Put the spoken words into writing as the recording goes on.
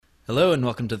Hello and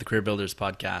welcome to the Career Builders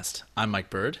podcast. I'm Mike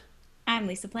Bird, I'm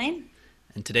Lisa Plain.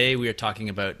 and today we are talking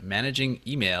about managing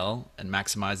email and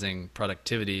maximizing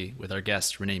productivity with our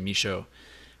guest, Renée Michaud.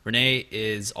 Renée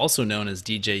is also known as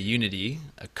DJ Unity,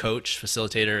 a coach,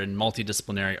 facilitator, and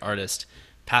multidisciplinary artist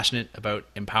passionate about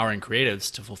empowering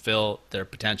creatives to fulfill their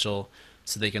potential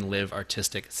so they can live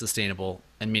artistic, sustainable,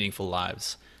 and meaningful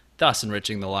lives, thus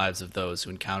enriching the lives of those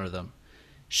who encounter them.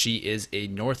 She is a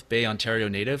North Bay, Ontario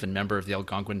native and member of the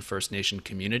Algonquin First Nation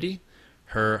community.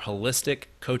 Her holistic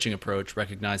coaching approach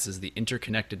recognizes the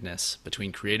interconnectedness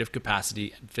between creative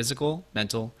capacity and physical,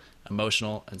 mental,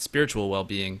 emotional, and spiritual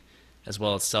well-being, as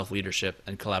well as self-leadership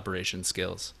and collaboration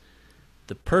skills.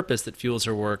 The purpose that fuels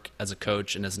her work as a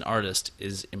coach and as an artist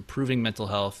is improving mental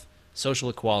health, social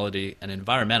equality, and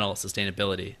environmental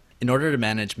sustainability. In order to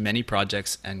manage many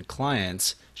projects and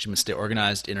clients, she must stay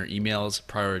organized in her emails,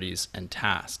 priorities, and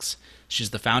tasks. She's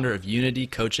the founder of Unity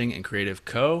Coaching and Creative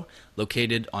Co.,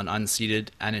 located on unceded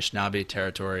Anishinaabe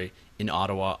territory in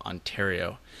Ottawa,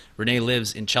 Ontario. Renée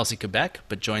lives in Chelsea, Quebec,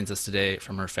 but joins us today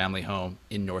from her family home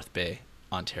in North Bay,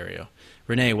 Ontario.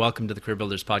 Renée, welcome to the Career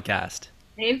Builders podcast.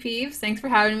 Hey, Peeves. Thanks for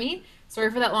having me.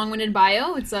 Sorry for that long-winded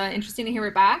bio. It's interesting to hear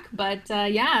it back, but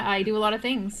yeah, I do a lot of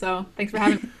things, so thanks for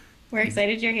having me. We're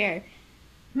excited you're here.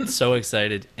 So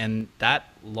excited. And that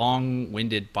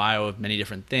long-winded bio of many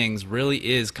different things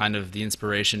really is kind of the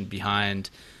inspiration behind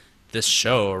this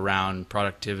show around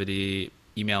productivity,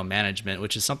 email management,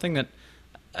 which is something that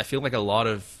I feel like a lot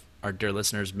of our dear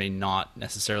listeners may not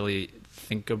necessarily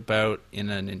think about in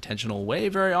an intentional way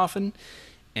very often.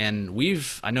 And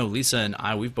I know Lisa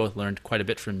and we've both learned quite a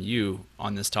bit from you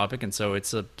on this topic. And so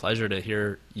it's a pleasure to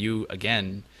hear you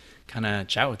again kind of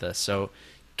chat with us. So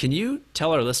can you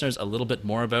tell our listeners a little bit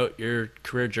more about your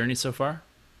career journey so far?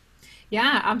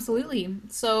 Yeah, absolutely.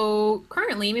 So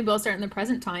currently, maybe I'll start in the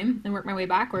present time and work my way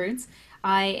backwards.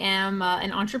 I am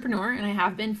an entrepreneur, and I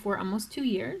have been for almost 2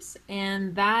 years,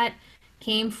 and that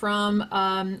came from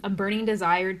a burning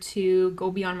desire to go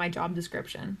beyond my job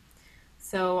description.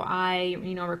 So I,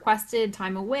 requested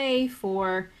time away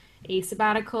for a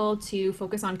sabbatical to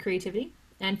focus on creativity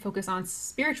and focus on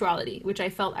spirituality, which I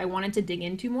felt I wanted to dig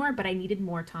into more, but I needed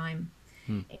more time.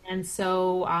 Hmm. And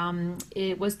so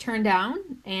it was turned down,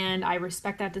 and I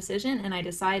respect that decision. And I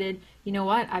decided, you know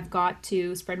what, I've got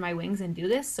to spread my wings and do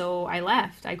this. So I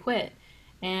left, I quit.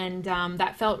 And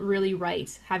that felt really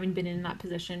right, having been in that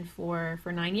position for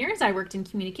 9 years. I worked in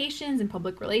communications and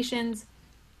public relations.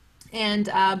 And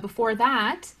before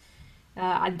that,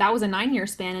 that was a 9 year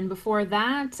span. And before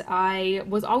that, I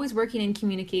was always working in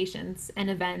communications and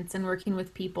events and working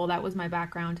with people. That was my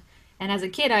background. And as a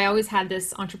kid, I always had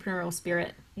this entrepreneurial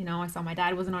spirit. I saw my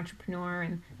dad was an entrepreneur,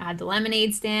 and I had the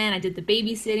lemonade stand, I did the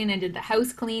babysitting, I did the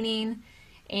house cleaning.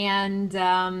 And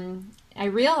I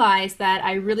realized that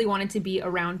I really wanted to be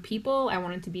around people. I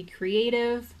wanted to be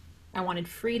creative. I wanted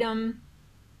freedom.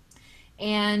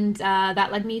 And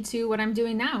that led me to what I'm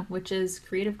doing now, which is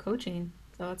creative coaching.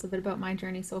 So that's a bit about my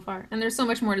journey so far. And there's so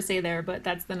much more to say there, but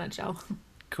that's the nutshell.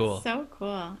 Cool. So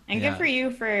cool. And good Yeah. for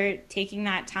you for taking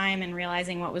that time and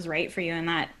realizing what was right for you in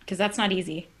that, because that's not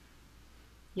easy.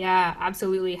 Yeah,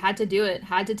 absolutely. Had to do it.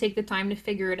 Had to take the time to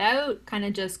figure it out, kind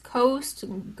of just coast,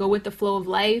 go with the flow of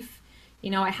life.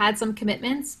 I had some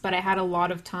commitments, but I had a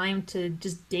lot of time to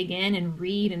just dig in and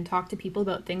read and talk to people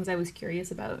about things I was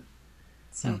curious about.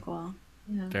 So cool.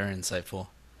 Yeah. Very insightful.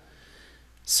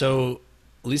 So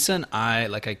Lisa and I,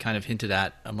 like I kind of hinted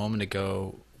at a moment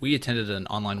ago, we attended an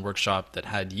online workshop that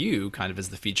had you kind of as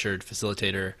the featured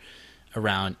facilitator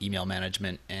around email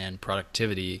management and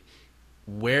productivity.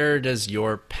 Where does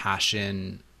your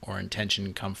passion or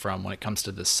intention come from when it comes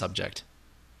to this subject?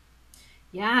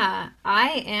 Yeah,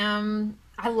 I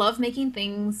love making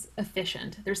things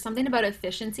efficient. There's something about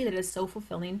efficiency that is so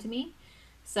fulfilling to me.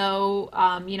 So,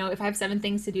 if I have 7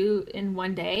 things to do in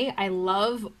one day, I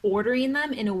love ordering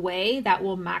them in a way that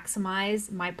will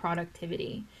maximize my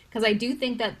productivity. Because I do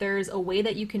think that there's a way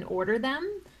that you can order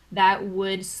them that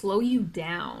would slow you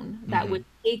down, that Hmm. would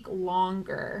take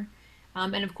longer.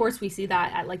 And of course, we see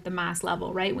that at like the mass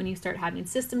level, right? When you start having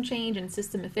system change and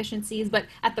system efficiencies. But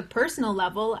at the personal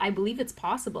level, I believe it's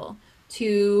possible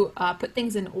to put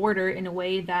things in order in a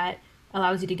way that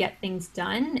allows you to get things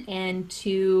done and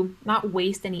to not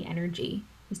waste any energy,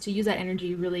 is to use that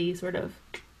energy really sort of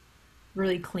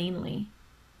really cleanly.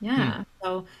 Hmm. Yeah.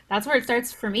 So that's where it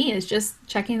starts for me, is just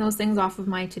checking those things off of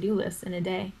my to-do list in a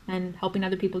day and helping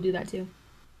other people do that too.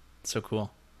 So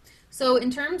cool. So,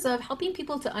 in terms of helping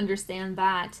people to understand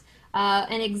that,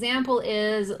 an example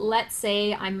is, let's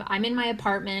say I'm in my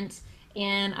apartment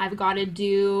and I've got to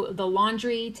do the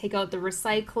laundry, take out the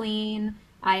recycling,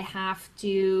 I have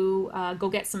to go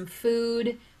get some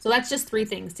food. So that's just three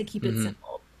things to keep it Hmm.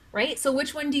 simple, right? So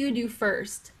which one do you do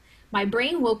first? My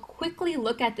brain will quickly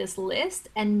look at this list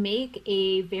and make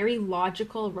a very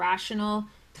logical, rational,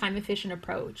 time efficient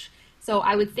approach. So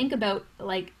I would think about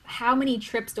like how many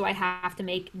trips do I have to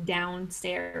make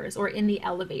downstairs or in the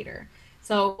elevator?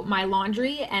 So my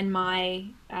laundry and my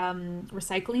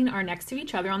recycling are next to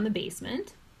each other on the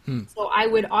basement. Hmm. So I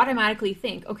would automatically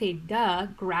think, okay, duh,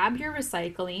 grab your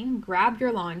recycling, grab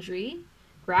your laundry,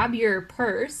 grab your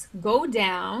purse, go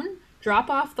down, drop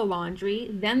off the laundry,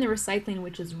 then the recycling,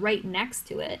 which is right next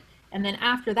to it. And then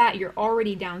after that, you're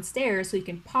already downstairs, so you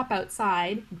can pop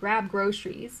outside, grab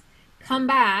groceries, come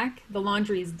back, the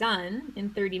laundry is done in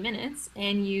 30 minutes,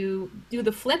 and you do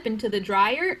the flip into the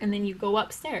dryer, and then you go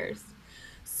upstairs.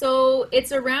 So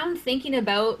it's around thinking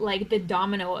about like the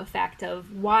domino effect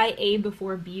of why A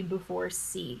before B before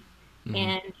C Hmm.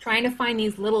 and trying to find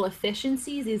these little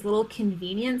efficiencies, these little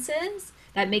conveniences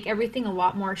that make everything a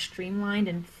lot more streamlined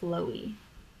and flowy.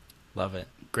 Love it.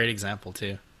 Great example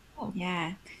too. Oh.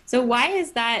 Yeah. So why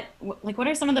is that? Like, what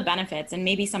are some of the benefits and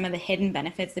maybe some of the hidden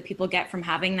benefits that people get from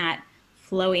having that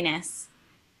flowiness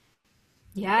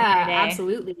in their Yeah, day?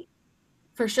 absolutely.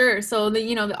 For sure. So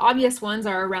the obvious ones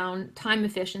are around time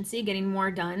efficiency, getting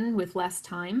more done with less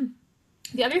time.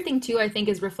 The other thing too, I think,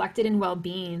 is reflected in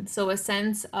well-being. So a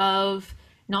sense of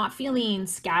not feeling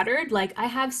scattered, like I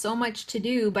have so much to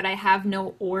do, but I have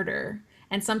no order.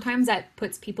 And sometimes that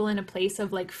puts people in a place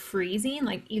of like freezing,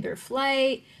 like either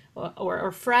flight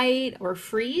or fright or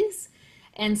freeze.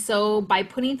 And so by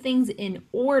putting things in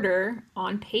order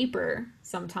on paper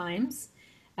sometimes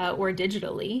or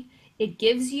digitally, it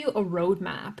gives you a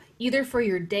roadmap either for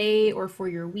your day or for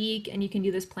your week, and you can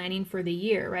do this planning for the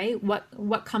year, right?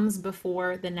 What comes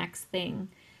before the next thing.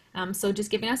 So just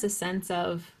giving us a sense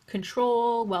of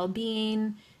control,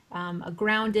 well-being, a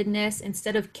groundedness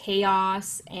instead of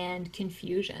chaos and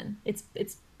confusion. It's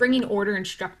bringing order and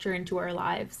structure into our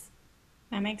lives.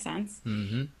 That makes sense.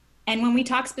 Hmm. And when we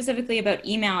talk specifically about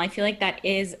email, I feel like that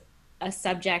is a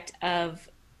subject of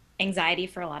anxiety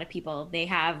for a lot of people. They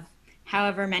have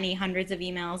however many hundreds of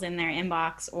emails in their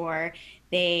inbox, or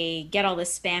they get all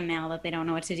this spam mail that they don't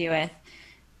know what to do with.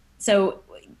 So,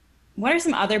 what are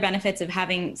some other benefits of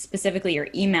having specifically your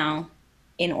email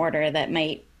in order that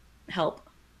might help?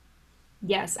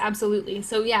 Yes, absolutely.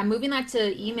 So yeah, moving that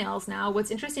to emails now,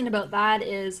 what's interesting about that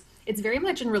is it's very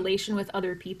much in relation with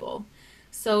other people.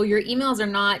 So your emails are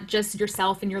not just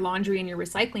yourself and your laundry and your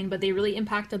recycling, but they really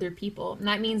impact other people. And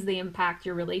that means they impact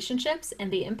your relationships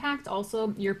and they impact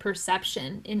also your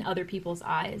perception in other people's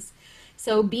eyes.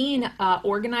 So being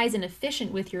organized and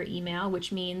efficient with your email,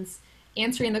 which means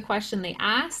answering the question they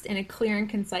asked in a clear and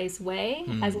concise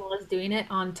way, as Hmm. well as doing it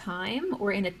on time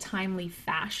or in a timely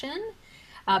fashion,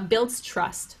 builds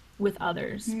trust with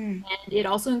others. Hmm. And it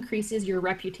also increases your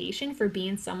reputation for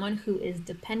being someone who is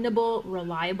dependable,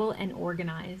 reliable, and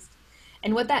organized.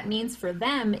 And what that means for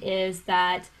them is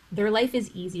that their life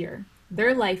is easier,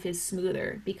 their life is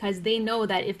smoother because they know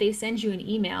that if they send you an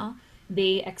email,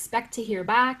 they expect to hear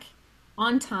back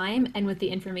on time and with the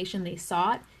information they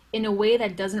sought in a way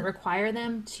that doesn't require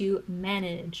them to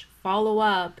manage, follow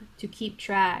up, to keep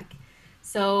track.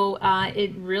 So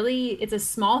it's a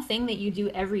small thing that you do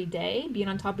every day, being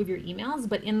on top of your emails,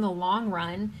 but in the long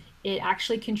run, it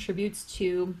actually contributes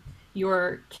to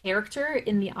your character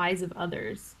in the eyes of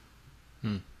others.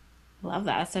 Hmm. Love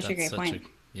that. That's such a That's great such a, point.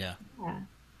 yeah, Yeah.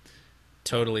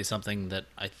 totally something that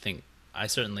I think I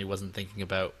certainly wasn't thinking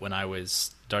about when I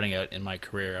was starting out in my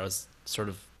career. I was sort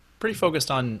of pretty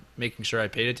focused on making sure I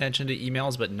paid attention to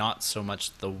emails, but not so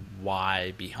much the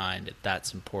why behind it.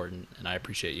 That's important, and I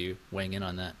appreciate you weighing in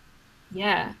on that.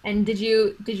 Yeah. And did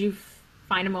you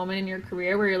find a moment in your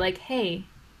career where you're like, "Hey,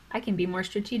 I can be more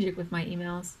strategic with my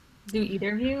emails." Do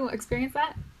either of you experience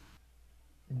that?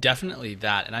 Definitely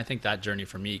that, and I think that journey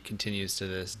for me continues to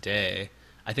this day.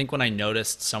 I think when I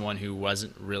noticed someone who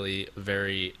wasn't really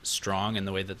very strong in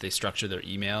the way that they structure their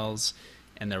emails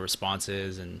and their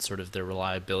responses and sort of their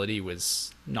reliability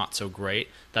was not so great,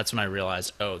 that's when I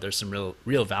realized, oh, there's some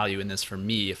real value in this for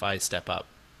me if I step up.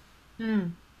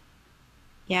 Hmm.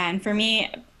 Yeah, and for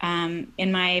me,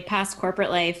 in my past corporate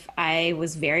life, I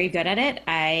was very good at it.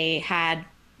 I had,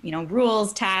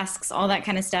 rules, tasks, all that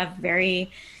kind of stuff,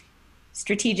 very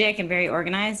strategic and very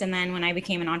organized. And then when I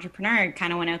became an entrepreneur, it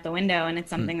kind of went out the window. And it's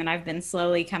Hmm. something that I've been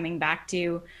slowly coming back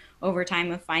to over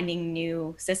time of finding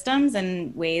new systems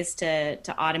and ways to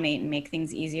automate and make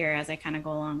things easier as I kind of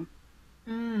go along.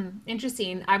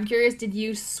 Interesting. I'm curious, did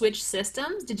you switch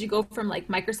systems? Did you go from like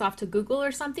Microsoft to Google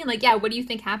or something? Like, yeah, what do you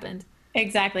think happened?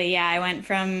 Exactly. Yeah, I went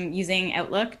from using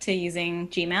Outlook to using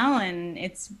Gmail, and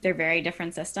they're very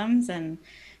different systems, and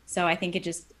so I think it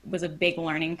just was a big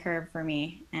learning curve for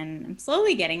me, and I'm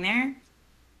slowly getting there.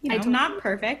 I Not totally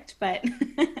perfect, but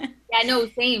Yeah, no,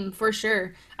 same for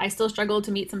sure. I still struggle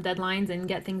to meet some deadlines and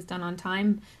get things done on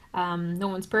time. No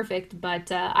one's perfect,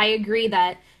 but I agree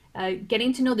that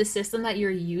getting to know the system that you're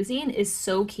using is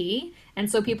so key. And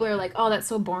so people are like, "Oh, that's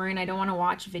so boring. I don't want to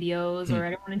watch videos, Hmm, or I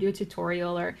don't want to do a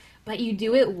tutorial." Or, but you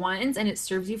do it once, and it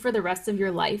serves you for the rest of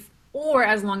your life, or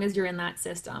as long as you're in that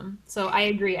system. So I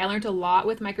agree. I learned a lot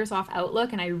with Microsoft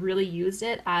Outlook, and I really used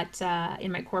it at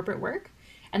in my corporate work,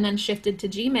 and then shifted to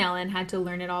Gmail and had to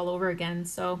learn it all over again.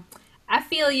 So. I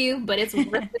feel you, but it's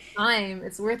worth the time.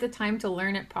 It's worth the time to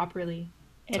learn it properly.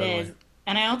 it totally. is.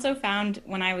 And I also found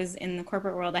when I was in the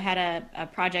corporate world, I had a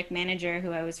project manager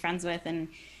who I was friends with, and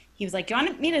he was like, "Do you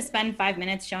want me to spend 5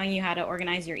 minutes showing you how to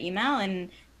organize your email?"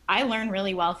 And I learn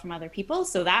really well from other people.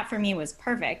 So that for me was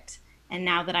perfect. And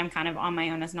now that I'm kind of on my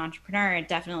own as an entrepreneur, it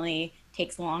definitely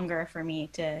takes longer for me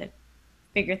to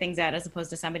figure things out as opposed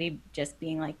to somebody just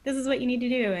being like, "This is what you need to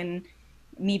do," and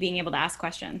me being able to ask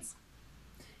questions.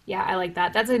 Yeah, I like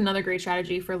that. That's another great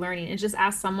strategy for learning. Is just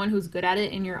ask someone who's good at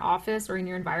it in your office or in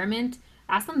your environment.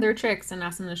 Ask them their tricks and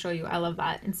ask them to show you. I love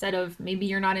that. Instead of maybe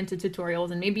you're not into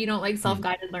tutorials and maybe you don't like Hmm,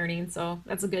 self-guided learning. So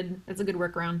that's a good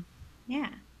workaround. Yeah.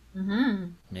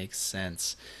 Hmm. makes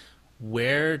sense.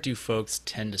 Where do folks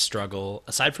tend to struggle,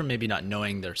 aside from maybe not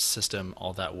knowing their system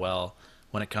all that well,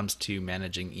 when it comes to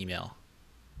managing email?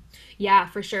 Yeah,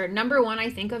 for sure. Number one I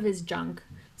think of is junk.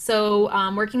 So,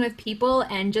 working with people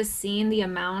and just seeing the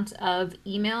amount of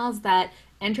emails that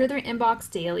enter their inbox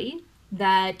daily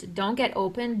that don't get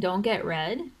opened, don't get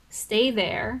read, stay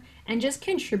there, and just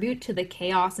contribute to the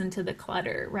chaos and to the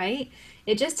clutter, right?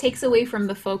 It just takes away from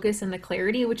the focus and the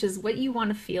clarity, which is what you want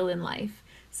to feel in life.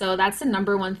 So that's the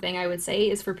number one thing I would say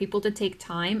is for people to take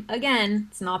time. Again,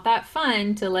 it's not that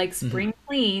fun to like Hmm. spring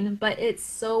clean, but it's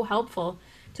so helpful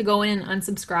to go in and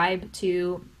unsubscribe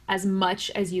to as much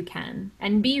as you can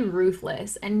and be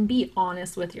ruthless and be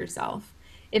honest with yourself.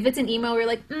 If it's an email where you're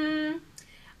like,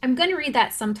 I'm going to read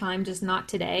that sometime, just not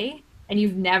today, and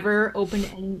you've never opened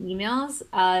any emails,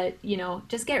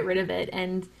 just get rid of it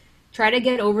and try to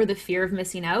get over the fear of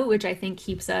missing out, which I think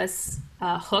keeps us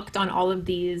hooked on all of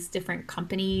these different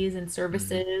companies and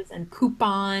Hmm. services and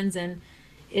coupons, and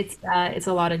it's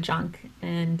a lot of junk,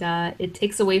 and it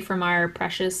takes away from our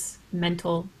precious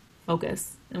mental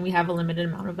focus, and we have a limited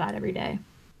amount of that every day.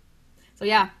 So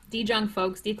yeah, de-junk,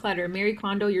 folks, declutter, Mary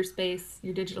Kondo your space,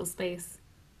 your digital space.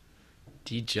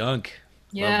 De-junk.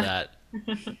 Love Yeah. that.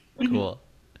 Cool.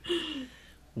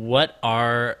 What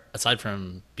are, aside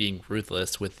from being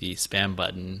ruthless with the spam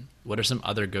button, what are some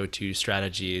other go to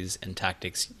strategies and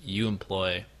tactics you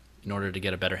employ in order to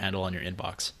get a better handle on your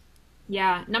inbox?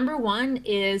 Yeah, number one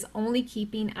is only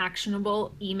keeping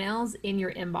actionable emails in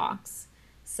your inbox.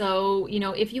 So,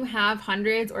 if you have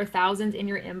hundreds or thousands in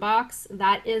your inbox,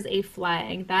 that is a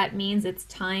flag. That means it's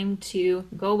time to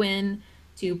go in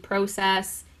to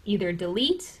process, either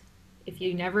delete if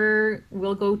you never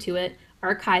will go to it,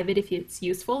 archive it if it's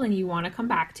useful and you want to come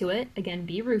back to it. Again,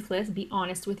 be ruthless, be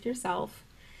honest with yourself.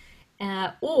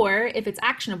 Or if it's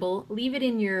actionable, leave it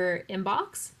in your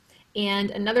inbox.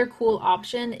 And another cool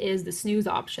option is the snooze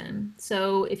option.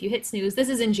 So if you hit snooze, this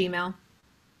is in Gmail.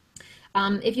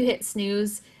 If you hit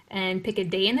snooze and pick a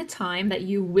day and a time that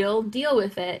you will deal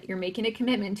with it, you're making a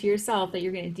commitment to yourself that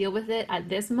you're going to deal with it at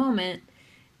this moment,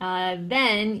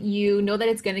 then you know that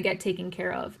it's going to get taken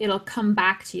care of. It'll come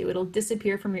back to you. It'll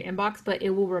disappear from your inbox, but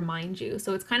it will remind you.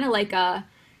 So it's kind of like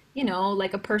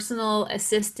like a personal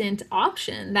assistant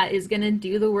option that is going to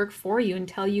do the work for you and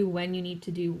tell you when you need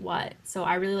to do what. So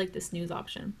I really like the snooze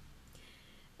option.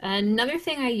 Another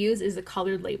thing I use is the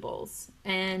colored labels,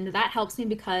 and that helps me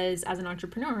because as an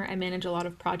entrepreneur, I manage a lot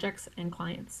of projects and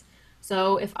clients.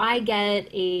 So if I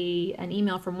get an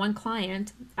email from one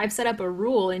client, I've set up a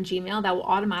rule in Gmail that will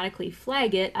automatically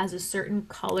flag it as a certain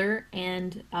color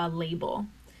and label.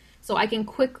 So I can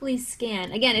quickly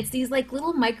scan. Again, it's these like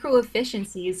little micro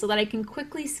efficiencies so that I can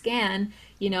quickly scan,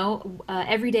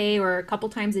 every day or a couple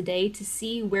times a day to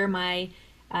see where my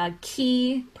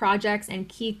key projects and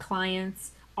key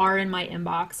clients are in my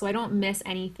inbox so I don't miss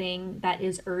anything that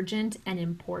is urgent and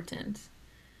important.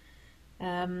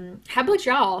 How about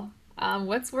y'all?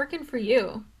 What's working for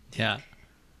you? Yeah.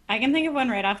 I can think of one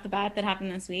right off the bat that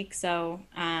happened this week. So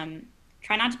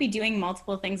try not to be doing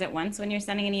multiple things at once when you're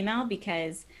sending an email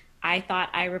because I thought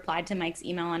I replied to Mike's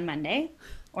email on Monday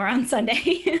or on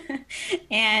Sunday.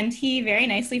 And he very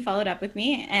nicely followed up with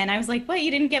me. And I was like, "What?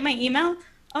 You didn't get my email?"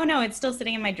 "Oh, no, it's still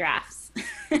sitting in my drafts."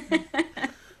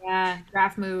 Yeah,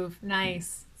 draft move.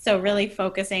 Nice. So really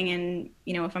focusing and,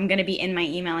 if I'm going to be in my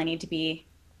email, I need to be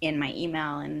in my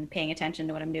email and paying attention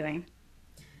to what I'm doing.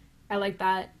 I like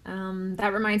that.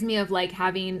 That reminds me of like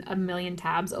having a million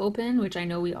tabs open, which I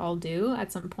know we all do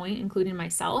at some point, including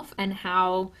myself, and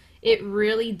how it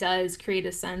really does create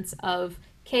a sense of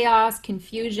chaos,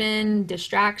 confusion,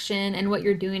 distraction, and what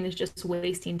you're doing is just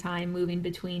wasting time moving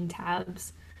between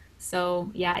tabs.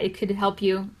 So, yeah, it could help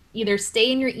you either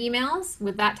stay in your emails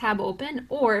with that tab open,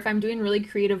 or if I'm doing really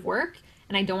creative work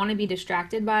and I don't want to be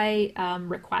distracted by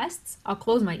requests, I'll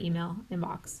close my email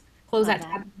inbox, close Love that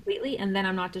that. tab completely, and then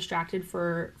I'm not distracted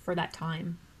for that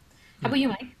time. How Hmm. about you,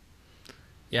 Mike?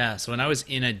 Yeah, so when I was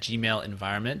in a Gmail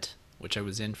environment, which I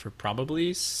was in for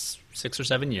probably 6 or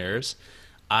 7 years,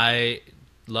 I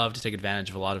love to take advantage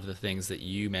of a lot of the things that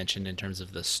you mentioned in terms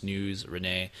of the snooze,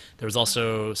 Renee. There was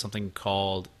also something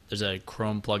called, there's a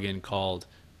Chrome plugin called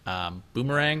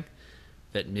Boomerang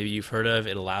that maybe you've heard of.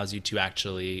 It allows you to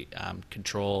actually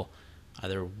control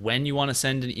either when you want to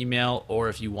send an email or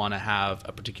if you want to have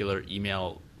a particular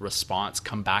email response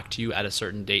come back to you at a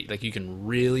certain date. Like you can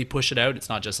really push it out. It's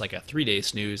not just like a 3 day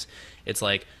snooze. It's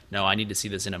like, no, I need to see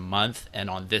this in a month and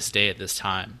on this day at this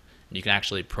time. And you can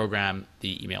actually program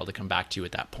the email to come back to you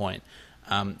at that point.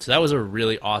 So that was a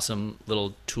really awesome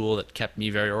little tool that kept me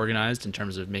very organized in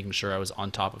terms of making sure I was on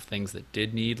top of things that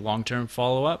did need long term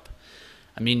follow up.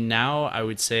 I mean, now I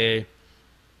would say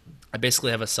I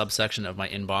basically have a subsection of my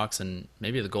inbox, and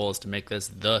maybe the goal is to make this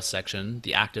the section,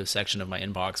 the active section of my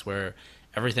inbox where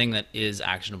everything that is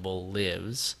actionable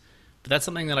lives. But that's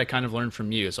something that I kind of learned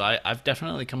from you. So I've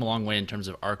definitely come a long way in terms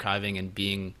of archiving and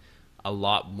being a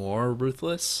lot more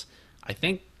ruthless. I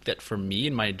think that for me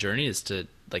in my journey is to,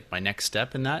 like, my next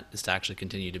step in that is to actually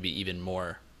continue to be even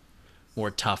more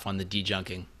tough on the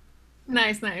dejunking.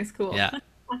 Nice, nice, cool. Yeah.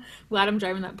 Glad I'm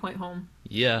driving that point home.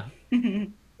 Yeah.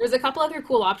 There's a couple other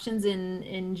cool options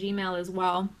in Gmail as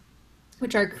well,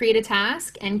 which are create a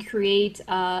task and create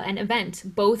an event,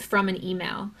 both from an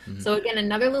email. Hmm. So again,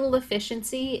 another little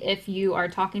efficiency if you are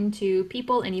talking to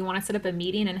people and you want to set up a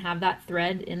meeting and have that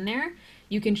thread in there,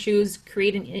 you can choose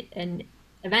create an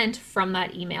event from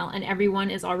that email and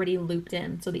everyone is already looped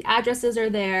in. So the addresses are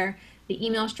there, the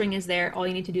email string is there. All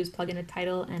you need to do is plug in a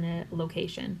title and a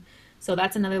location. So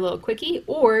that's another little quickie.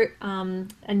 Or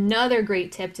another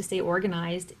great tip to stay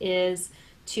organized is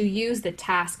to use the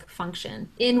task function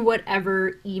in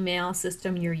whatever email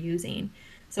system you're using.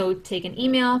 So take an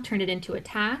email, turn it into a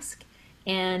task,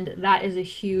 and that is a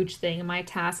huge thing. My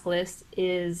task list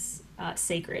is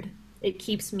sacred. It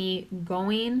keeps me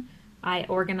going. I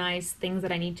organize things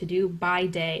that I need to do by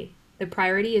day. The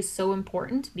priority is so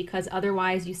important because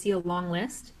otherwise you see a long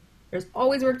list. There's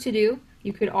always work to do.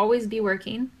 You could always be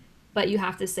working, but you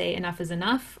have to say enough is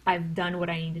enough. I've done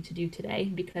what I needed to do today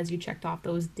because you checked off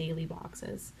those daily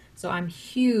boxes. So I'm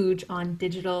huge on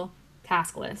digital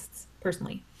task lists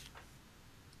personally.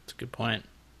 It's a good point.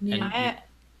 Yeah. And you,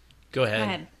 go Go ahead.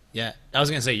 ahead. Yeah, I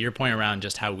was gonna say your point around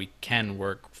just how we can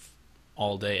work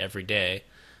all day, every day.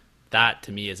 That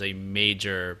to me is a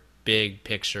major, big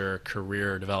picture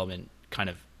career development kind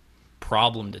of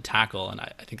problem to tackle, and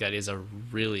I think that is a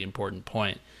really important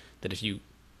point. That if you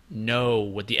know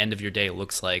what the end of your day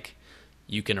looks like,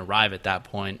 you can arrive at that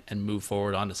point and move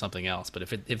forward onto something else. But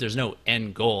if there's no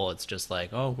end goal, it's just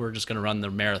like, oh, we're just gonna run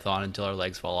the marathon until our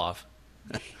legs fall off.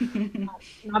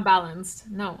 Not balanced.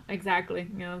 No, exactly.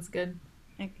 Yeah, that's good.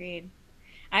 Agreed.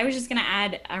 I was just going to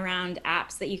add around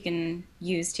apps that you can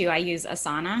use too. I use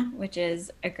Asana, which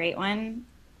is a great one.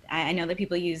 I know that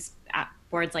people use app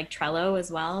boards like Trello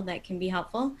as well that can be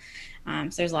helpful. So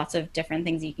there's lots of different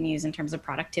things you can use in terms of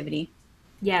productivity.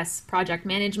 Yes, project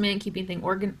management, keeping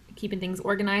things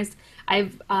organized.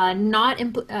 I've not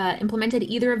implemented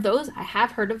either of those. I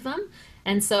have heard of them,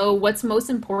 and so what's most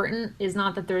important is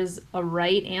not that there's a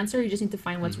right answer. You just need to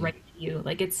find what's Hmm. right for you.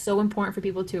 Like it's so important for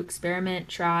people to experiment,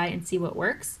 try, and see what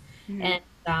works, Mhm.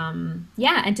 and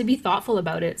yeah, and to be thoughtful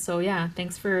about it. So yeah,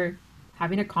 thanks for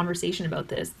having a conversation about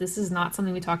this. This is not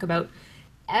something we talk about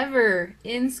ever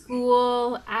in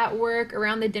school, at work,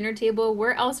 around the dinner table.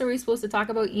 Where else are we supposed to talk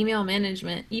about email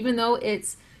management? Even though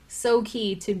it's so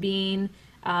key to being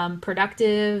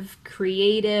productive,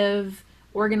 creative,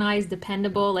 organized,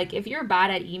 dependable. Like, if you're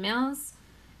bad at emails,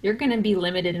 you're going to be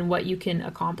limited in what you can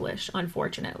accomplish,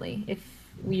 unfortunately, if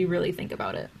we really think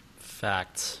about it.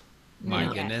 Facts. My Yeah.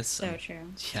 Yeah, goodness. so And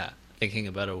true. yeah, thinking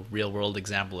about a real world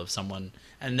example of someone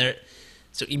and there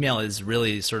so email is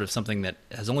really sort of something that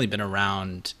has only been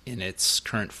around in its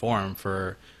current form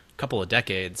for a couple of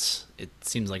decades. It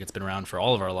seems like it's been around for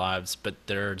all of our lives, but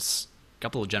there's a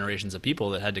couple of generations of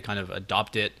people that had to kind of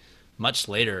adopt it much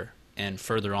later and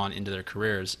further on into their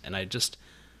careers. And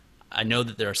I know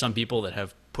that there are some people that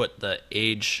have put the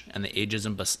age and the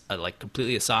ageism like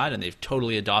completely aside, and they've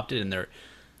totally adopted, and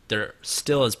they're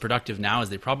still as productive now as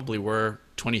they probably were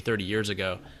 20, 30 years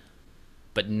ago,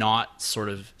 but not sort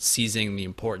of seizing the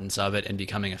importance of it and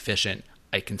becoming efficient.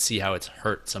 I can see how it's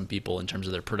hurt some people in terms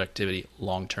of their productivity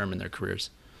long term in their careers.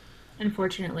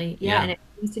 Unfortunately, yeah, Yeah. and it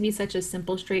seems to be such a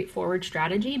simple, straightforward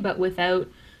strategy, but without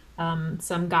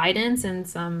some guidance and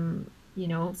some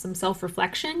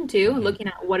self-reflection too, Hmm. looking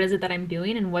at what is it that I'm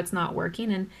doing and what's not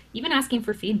working, and even asking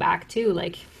for feedback too,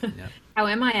 like Yeah. how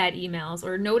am I at emails,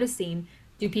 or noticing,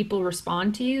 do people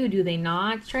respond to you? Do they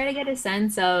not? Try to get a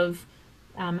sense of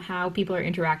how people are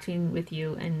interacting with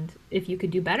you, and if you could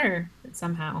do better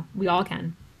somehow. We all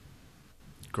can.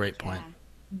 Great point.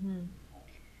 Yeah.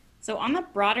 So, on the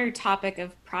broader topic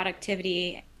of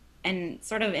productivity, and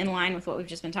sort of in line with what we've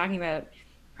just been talking about,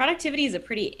 productivity is a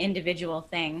pretty individual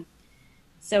thing.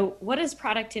 So, what does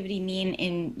productivity mean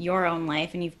in your own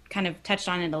life? And you've kind of touched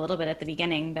on it a little bit at the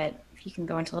beginning, but if you can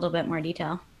go into a little bit more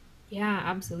detail. Yeah,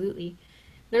 absolutely.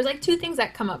 There's like two things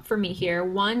that come up for me here.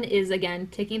 One is again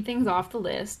taking things off the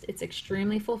list. It's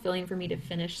extremely fulfilling for me to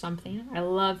finish something. I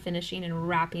love finishing and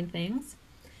wrapping things.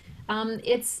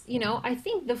 I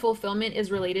think the fulfillment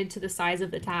is related to the size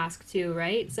of the task too,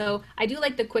 right? So I do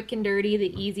like the quick and dirty,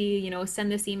 the easy,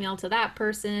 send this email to that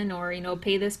person, or,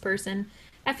 pay this person.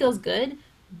 That feels good.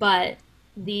 But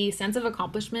the sense of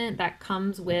accomplishment that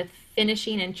comes with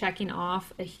finishing and checking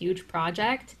off a huge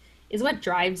project is what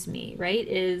drives me, right?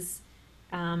 Is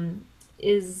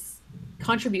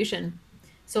contribution.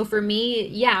 So for me,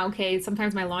 yeah, okay,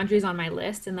 sometimes my laundry is on my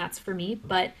list and that's for me,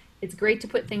 but it's great to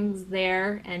put things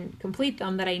there and complete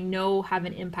them that I know have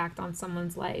an impact on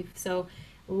someone's life. So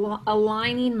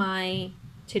aligning my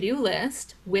to-do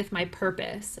list with my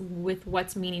purpose, with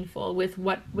what's meaningful, with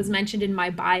what was mentioned in my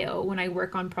bio when I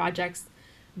work on projects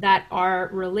that are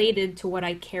related to what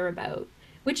I care about,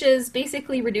 which is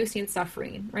basically reducing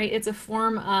suffering, right? It's a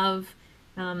form of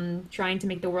trying to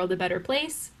make the world a better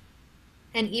place.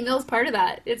 And email is part of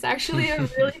that. It's actually a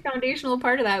really foundational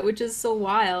part of that, which is so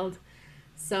wild.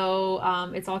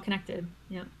 So it's all connected.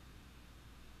 Yeah.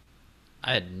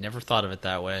 I had never thought of it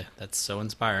that way. That's so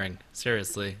inspiring.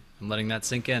 Seriously, I'm letting that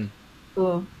sink in.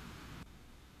 Cool.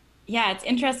 Yeah, it's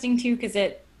interesting too, because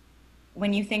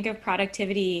when you think of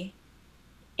productivity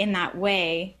in that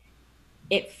way,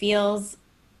 it feels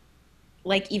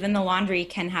like even the laundry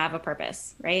can have a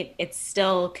purpose, right? It's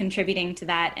still contributing to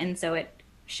that. And so it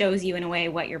shows you in a way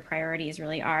what your priorities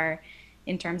really are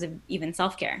in terms of even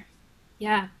self care.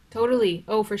 Yeah, totally.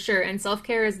 Oh, for sure. And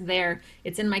self-care is there.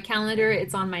 It's in my calendar,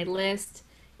 it's on my list.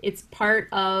 It's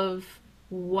part of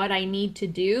what I need to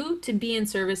do to be in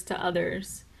service to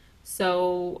others.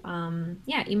 So,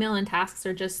 yeah, email and tasks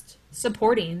are just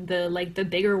supporting the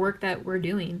bigger work that we're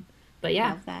doing. But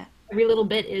yeah, Love that. every little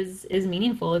bit is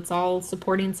meaningful. It's all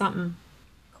supporting something.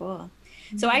 Cool.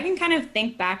 So I can kind of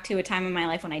think back to a time in my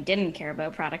life when I didn't care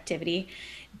about productivity.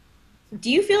 Do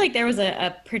you feel like there was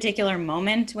a particular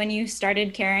moment when you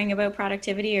started caring about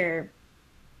productivity, or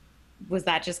was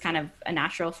that just kind of a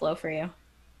natural flow for you?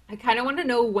 I kind of want to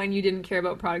know when you didn't care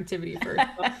about productivity first.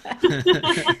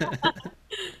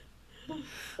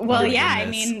 Well, Oh yeah, I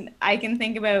goodness. mean, I can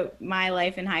think about my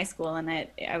life in high school, and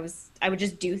I would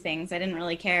just do things. I didn't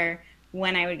really care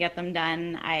when I would get them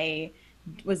done. I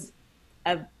was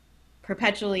a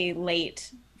perpetually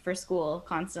late for school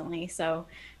constantly. So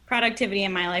productivity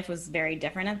in my life was very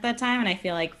different at that time. And I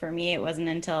feel like for me, it wasn't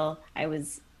until I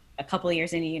was a couple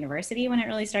years into university when it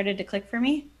really started to click for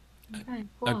me. Okay,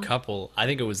 A cool. couple. I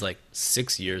think it was like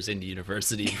 6 years into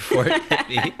university before it hit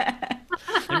me.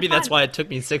 Maybe that's why it took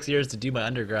me 6 years to do my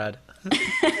undergrad.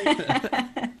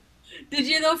 Did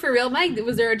you though, for real, Mike?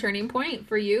 Was there a turning point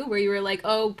for you where you were like,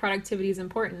 "Oh, productivity is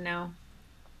important now"?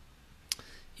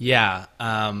 Yeah.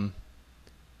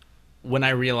 When I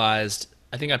realized,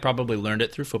 I think I probably learned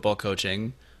it through football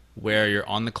coaching, where you're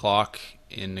on the clock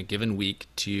in a given week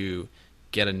to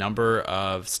get a number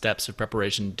of steps of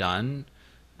preparation done,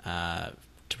 uh,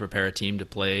 to prepare a team to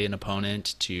play an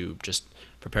opponent, to just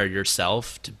prepare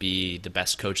yourself to be the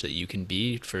best coach that you can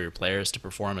be for your players to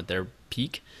perform at their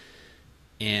peak.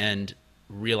 And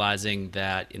realizing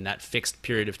that in that fixed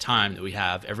period of time that we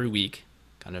have every week,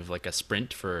 kind of like a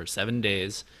sprint for 7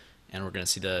 days, and we're going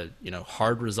to see the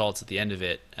hard results at the end of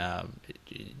it.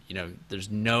 There's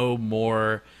no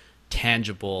more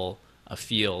tangible a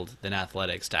field than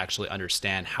athletics to actually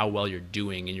understand how well you're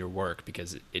doing in your work,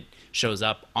 because it shows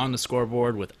up on the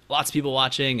scoreboard with lots of people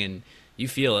watching, and you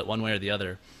feel it one way or the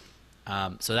other.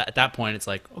 So that at that point, it's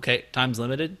like, okay, time's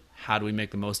limited. How do we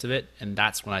make the most of it? And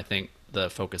that's when I think the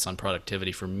focus on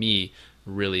productivity for me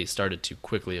really started to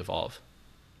quickly evolve.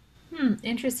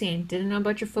 Interesting. Didn't know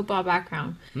about your football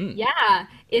background. Hmm. Yeah,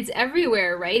 it's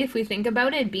everywhere, right? If we think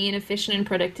about it, being efficient and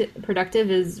productive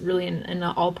is really in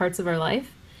all parts of our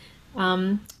life.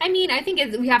 I mean, I think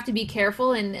we have to be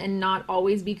careful and not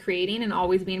always be creating and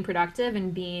always being productive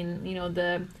and being,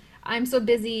 the I'm so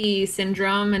busy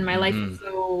syndrome and my life Hmm. is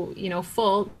so,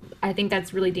 full. I think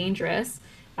that's really dangerous.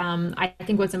 I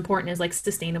think what's important is like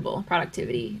sustainable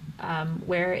productivity,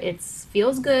 where it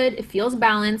feels good, it feels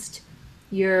balanced.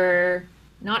 You're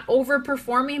not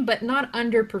overperforming, but not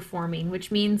underperforming,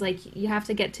 which means like you have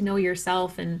to get to know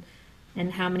yourself and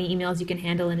how many emails you can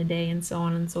handle in a day and so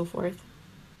on and so forth.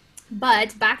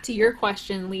 But back to your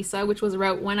question, Lisa, which was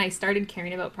about when I started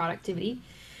caring about productivity.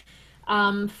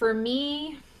 For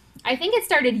me, I think it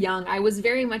started young. I was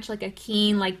very much like a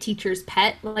keen like teacher's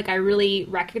pet. Like I really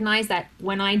recognize that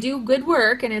when I do good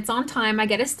work and it's on time, I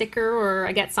get a sticker or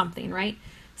I get something, right?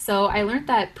 So I learned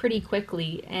that pretty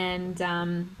quickly. And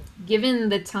given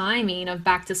the timing of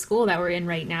back to school that we're in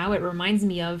right now, it reminds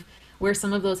me of where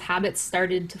some of those habits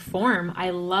started to form. I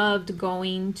loved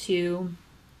going to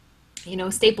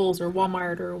Staples or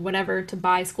Walmart or whatever to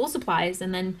buy school supplies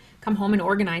and then come home and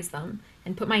organize them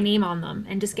and put my name on them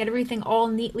and just get everything all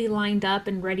neatly lined up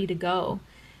and ready to go.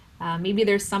 Maybe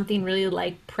there's something really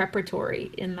like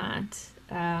preparatory in that.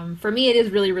 For me, it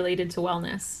is really related to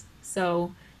wellness.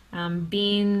 So,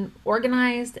 being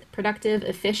organized, productive,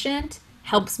 efficient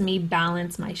helps me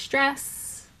balance my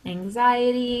stress,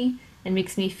 anxiety, and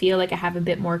makes me feel like I have a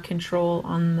bit more control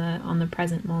on the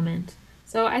present moment.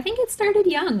 So I think it started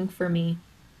young for me.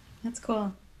 That's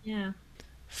cool. Yeah.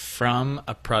 From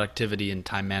a productivity and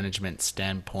time management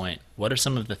standpoint, what are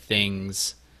some of the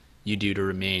things you do to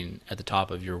remain at the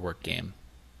top of your work game?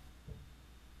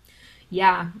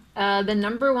 Yeah. The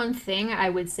number one thing I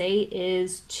would say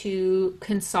is to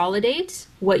consolidate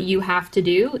what you have to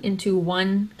do into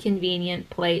one convenient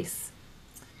place.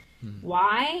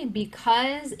 Why?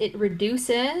 Because it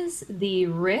reduces the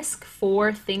risk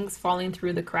for things falling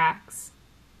through the cracks.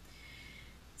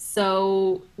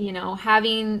 So,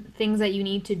 having things that you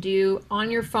need to do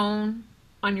on your phone,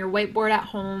 on your whiteboard at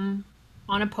home,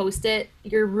 on a post-it,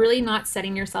 you're really not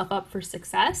setting yourself up for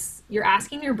success. You're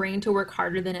asking your brain to work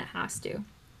harder than it has to.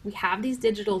 We have these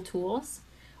digital tools.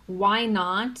 Why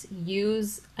not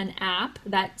use an app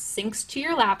that syncs to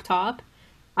your laptop?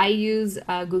 I use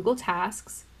Google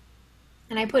Tasks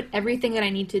and I put everything that I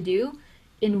need to do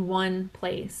in one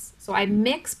place. So I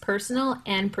mix personal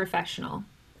and professional.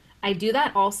 I do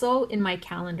that also in my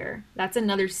calendar. That's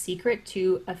another secret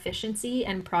to efficiency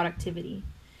and productivity.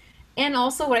 And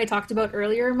also, what I talked about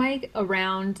earlier, Mike,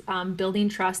 around building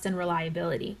trust and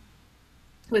reliability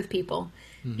with people.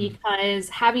 Hmm. Because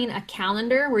having a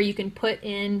calendar where you can put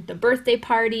in the birthday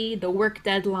party, the work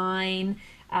deadline,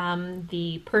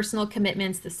 the personal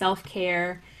commitments, the self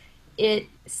care, it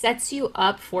sets you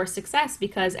up for success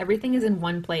because everything is in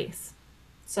one place.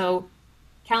 So,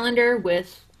 calendar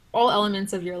with all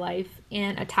elements of your life,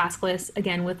 and a task list,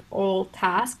 again, with all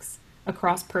tasks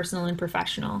across personal and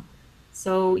professional.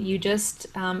 So, you just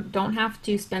don't have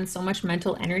to spend so much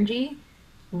mental energy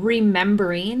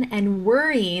remembering and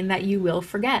worrying that you will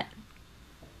forget.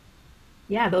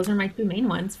 Yeah, those are my two main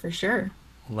ones for sure.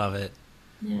 Love it.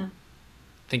 Yeah.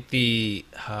 I think the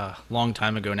long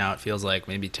time ago now, it feels like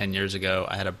maybe 10 years ago,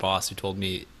 I had a boss who told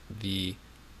me the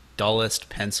dullest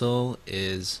pencil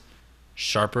is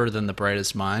sharper than the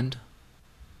brightest mind.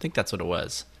 I think that's what it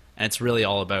was. And it's really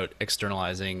all about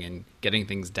externalizing and getting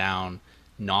things down,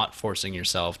 not forcing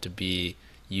yourself to be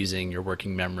using your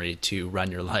working memory to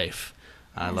run your life.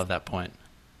 I Yes. love that point.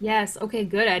 Yes. Okay,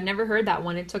 good. I'd never heard that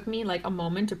one. It took me like a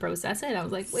moment to process it. I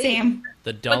was like, wait, Same.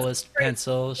 The what's the dullest difference?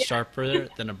 pencil, Yeah. sharper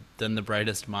than the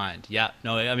brightest mind. Yeah,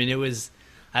 no, I mean it was.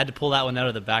 I had to pull that one out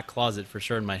of the back closet for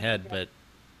sure in my head, but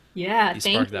Yeah, you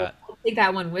thank sparked you. that. I'll take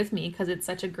that one with me because it's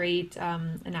such a great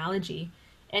analogy.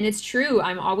 And it's true.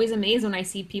 I'm always amazed when I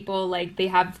see people like they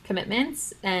have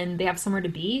commitments and they have somewhere to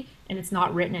be and it's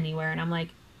not written anywhere. And I'm like,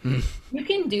 you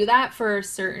can do that for a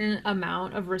certain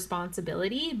amount of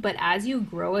responsibility, but as you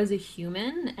grow as a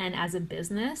human and as a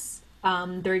business,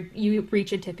 there you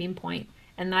reach a tipping point,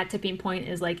 and that tipping point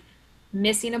is like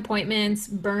missing appointments,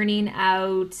 burning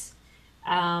out,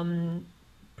 um,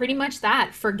 pretty much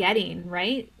that, forgetting,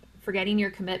 right? Forgetting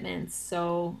your commitments.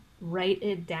 So write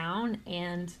it down.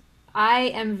 And I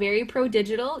am very pro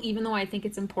digital, even though I think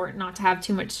it's important not to have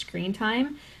too much screen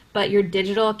time. But your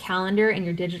digital calendar and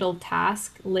your digital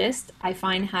task list, I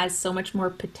find, has so much more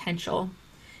potential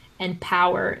and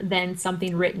power than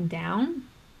something written down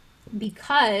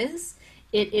because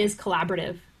it is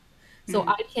collaborative. So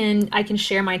I can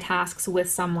share my tasks with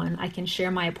someone. I can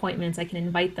share my appointments. I can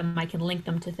invite them. I can link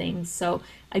them to things. So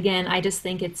again, I just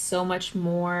think it's so much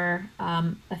more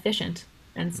efficient,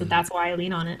 and so that's why I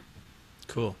lean on it.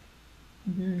 Cool.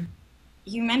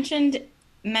 You mentioned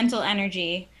mental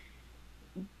energy.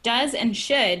 Does and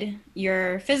should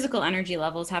your physical energy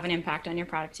levels have an impact on your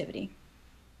productivity?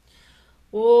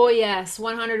 Oh, yes,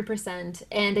 100%.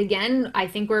 And again, I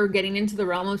think we're getting into the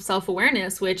realm of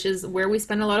self-awareness, which is where we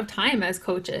spend a lot of time as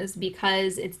coaches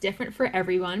because it's different for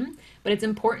everyone, but it's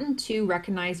important to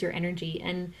recognize your energy.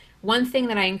 And one thing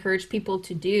that I encourage people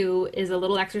to do is a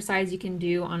little exercise you can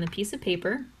do on a piece of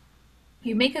paper.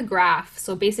 You make a graph.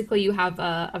 So basically, you have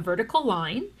a vertical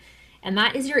line, and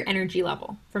that is your energy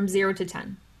level from 0 to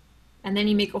 10. And then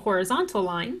you make a horizontal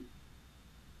line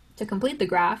to complete the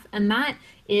graph, and that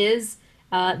is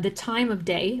the time of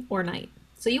day or night.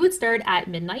 So you would start at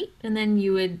midnight, and then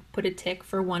you would put a tick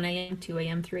for 1 a.m., 2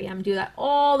 a.m., 3 a.m., do that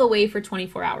all the way for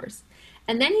 24 hours.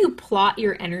 And then you plot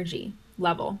your energy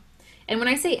level. And when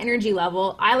I say energy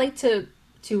level, I like to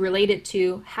relate it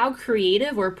to how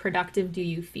creative or productive do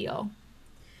you feel?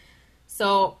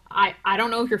 So I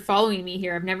don't know if you're following me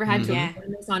here. I've never had to Yeah,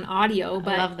 learn this on audio, I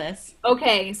but love this.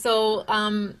 okay. So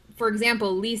for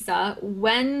example, Lisa,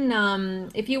 when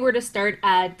if you were to start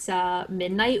at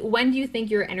midnight, when do you think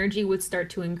your energy would start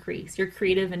to increase? Your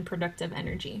creative and productive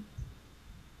energy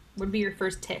would be your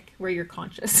first tick where you're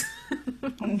conscious.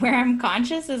 Where I'm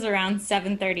conscious is around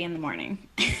 7:30 in the morning.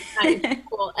 Nice,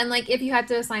 cool. And like if you had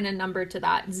to assign a number to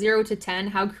that, 0 to 10,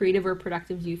 how creative or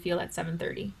productive do you feel at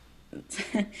 7:30?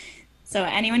 So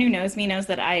anyone who knows me knows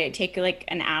that I take like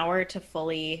an hour to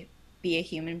fully be a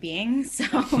human being. So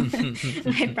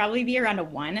I'd probably be around a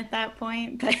one at that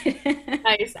point. But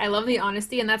Nice. I love the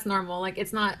honesty, and that's normal. Like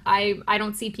it's not I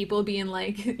don't see people being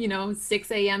like,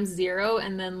 6 a.m. 0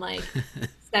 and then like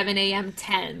 7 a.m.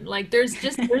 10. Like there's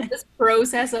this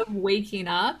process of waking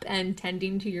up and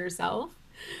tending to yourself.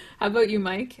 How about you,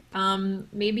 Mike?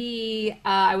 Maybe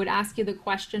I would ask you the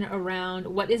question around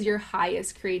what is your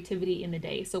highest creativity in the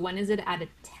day? So when is it at a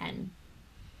 10?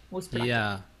 Most productive.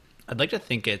 Yeah. I'd like to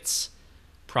think it's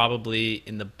probably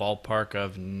in the ballpark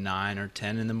of 9 or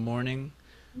 10 in the morning.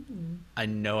 I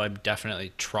know I'm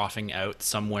definitely troughing out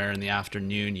somewhere in the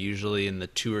afternoon, usually in the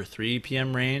 2 or 3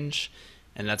 p.m. range.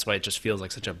 And that's why it just feels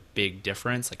like such a big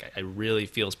difference. Like I really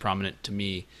feels prominent to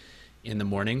me in the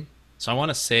morning. So I want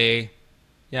to say,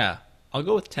 yeah, I'll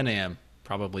go with 10 a.m.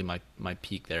 Probably my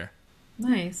peak there.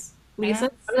 Nice. and Lisa, how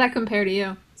that's does that compare to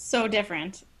you? so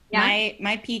different. Yeah?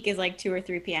 My peak is like 2 or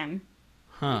 3 p.m.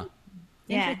 Huh.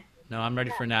 Yeah. Interesting. No, I'm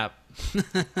ready for a nap,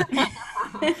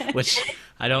 which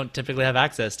I don't typically have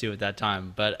access to at that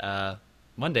time, but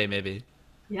Monday maybe.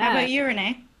 How Yeah. about you,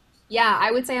 Renee? Yeah,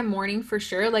 I would say a morning for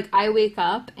sure. Like I wake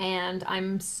up and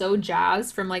I'm so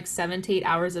jazzed from like 7 to 8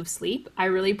 hours of sleep. I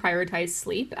really prioritize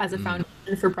sleep as a Mm.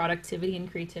 foundation for productivity and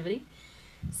creativity.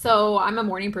 So I'm a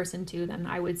morning person too, then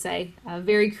I would say.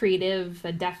 Very creative,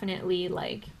 definitely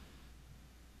like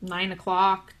 9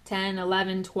 o'clock, 10,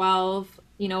 11, 12.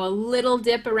 A little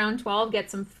dip around 12,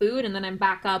 get some food, and then I'm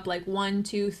back up like 1,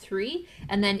 2, 3.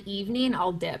 And then evening,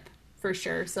 I'll dip for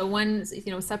sure. So when,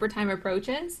 supper time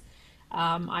approaches,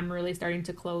 I'm really starting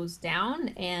to close down.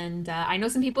 And I know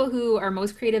some people who are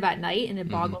most creative at night, and it Hmm.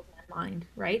 boggles my mind,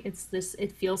 right?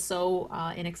 It feels so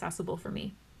inaccessible for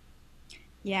me.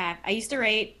 Yeah, I used to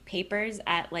write papers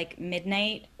at like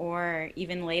midnight or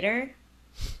even later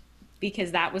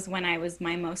because that was when I was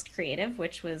my most creative,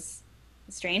 which was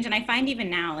strange. And I find even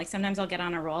now, like sometimes I'll get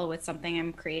on a roll with something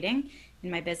I'm creating in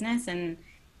my business, and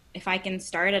if I can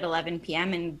start at 11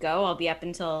 p.m. and go, I'll be up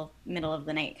until middle of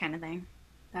the night kind of thing.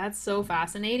 That's so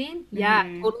fascinating. Yeah,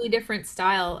 totally different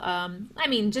style. I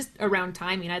mean, just around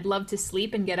timing. I'd love to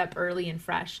sleep and get up early and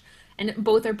fresh, and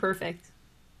both are perfect.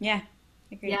 Yeah,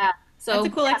 agreed. Yeah. That's a So,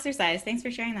 cool exercise. Thanks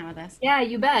for sharing that with us. yeah,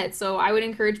 you bet. So, I would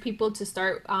encourage people to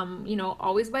start,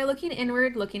 always by looking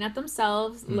inward, looking at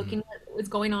themselves, looking Hmm. at what's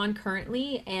going on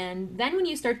currently, and then when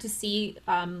you start to see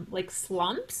like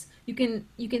slumps, you can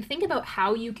think about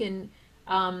how you can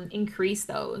increase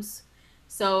those.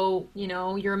 So,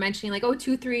 you're mentioning like, oh,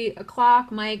 2, 3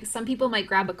 o'clock, Mike. Some people might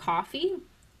grab a coffee.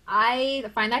 I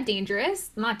find that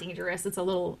dangerous. Not dangerous, it's a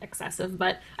little excessive,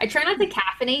 but I try not to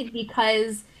caffeinate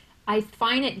because I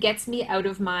find it gets me out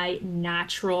of my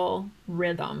natural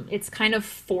rhythm. It's kind of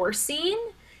forcing.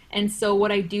 And so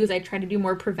what I do is I try to do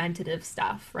more preventative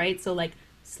stuff, right? So like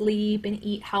sleep and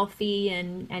eat healthy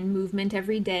and movement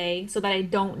every day so that I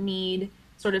don't need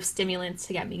sort of stimulants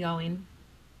to get me going.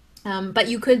 But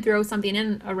you could throw something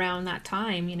in around that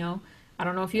time. I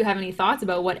don't know if you have any thoughts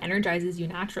about what energizes you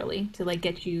naturally to like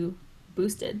get you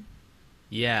boosted.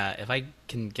 Yeah, if I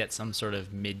can get some sort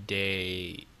of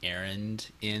midday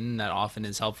errand in, that often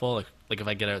is helpful. Like if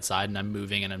I get outside and I'm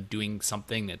moving and I'm doing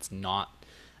something that's not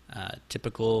a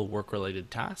typical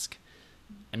work-related task.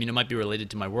 I mean, it might be related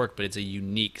to my work, but it's a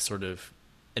unique sort of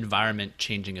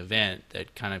environment-changing event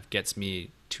that kind of gets me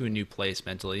to a new place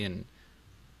mentally and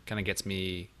kind of gets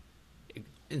me,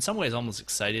 in some ways, almost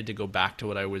excited to go back to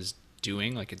what I was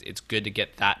doing. Like it's good to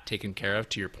get that taken care of.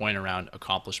 To your point around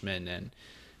accomplishment and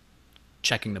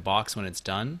checking the box when it's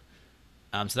done.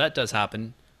 So that does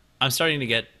happen. I'm starting to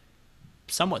get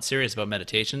somewhat serious about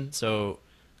meditation. So,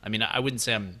 I mean, I wouldn't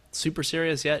say I'm super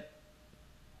serious yet.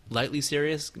 Lightly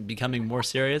serious, becoming more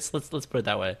serious. Let's put it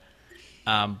that way.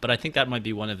 But I think that might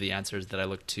be one of the answers that I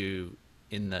look to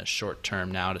in the short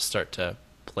term now to start to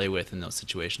play with in those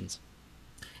situations.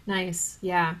 Nice.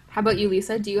 Yeah. How about you,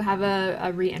 Lisa? Do you have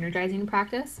a re-energizing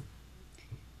practice?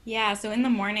 Yeah, so in the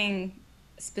morning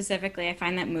specifically, I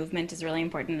find that movement is really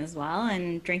important as well,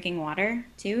 and drinking water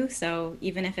too. So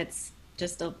even if it's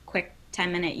just a quick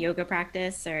 10-minute yoga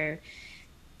practice or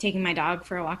taking my dog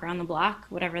for a walk around the block,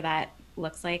 whatever that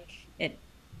looks like, it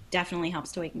definitely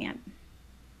helps to wake me up.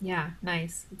 Yeah,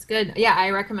 nice. It's good. Yeah, I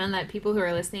recommend that people who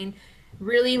are listening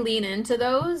really lean into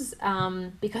those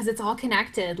because it's all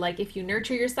connected. Like if you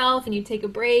nurture yourself and you take a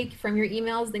break from your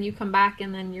emails, then you come back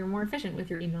and then you're more efficient with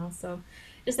your emails. So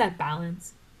just that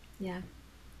balance. Yeah.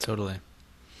 Totally.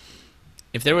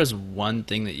 If there was one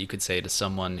thing that you could say to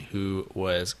someone who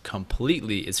is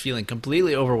feeling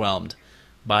completely overwhelmed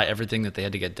by everything that they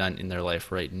had to get done in their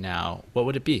life right now, what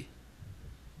would it be?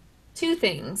 Two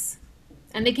things,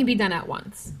 and they can be done at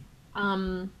once.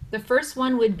 The first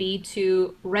one would be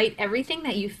to write everything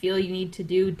that you feel you need to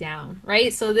do down,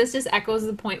 right? So this just echoes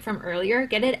the point from earlier.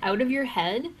 Get it out of your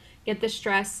head, get the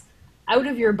stress out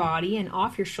of your body and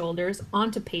off your shoulders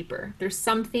onto paper. There's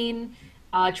something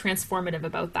transformative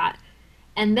about that.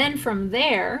 And then from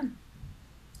there,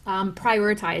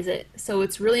 prioritize it. So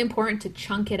it's really important to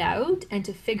chunk it out and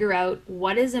to figure out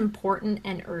what is important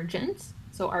and urgent.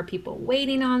 So are people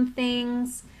waiting on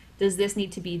things? Does this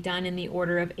need to be done in the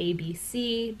order of A, B,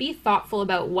 C? Be thoughtful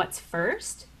about what's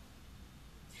first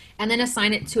and then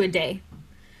assign it to a day.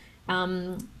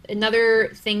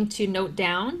 Another thing to note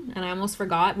down, and I almost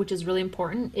forgot, which is really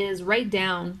important, is write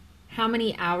down how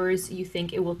many hours you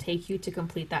think it will take you to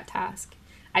complete that task.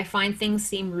 I find things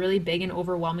seem really big and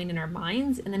overwhelming in our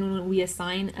minds, and then when we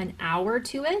assign an hour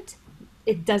to it,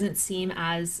 it doesn't seem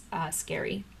as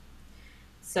scary.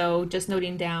 So just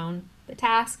noting down the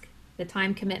task, the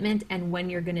time commitment, and when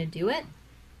you're going to do it,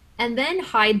 and then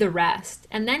hide the rest.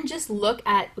 And then just look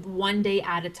at one day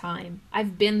at a time.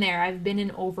 I've been there. I've been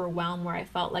in overwhelm where I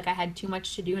felt like I had too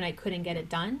much to do and I couldn't get it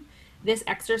done. This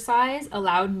exercise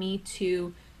allowed me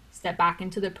to step back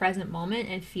into the present moment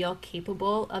and feel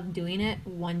capable of doing it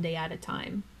one day at a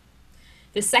time.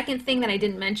 The second thing that I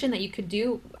didn't mention that you could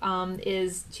do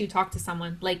is to talk to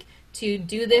someone, like to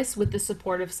do this with the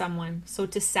support of someone. So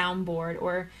to soundboard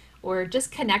or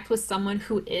just connect with someone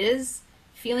who is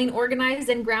feeling organized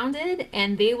and grounded,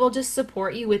 and they will just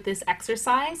support you with this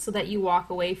exercise so that you walk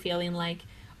away feeling like,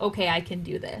 okay, I can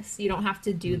do this. You don't have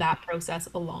to do that process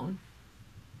alone.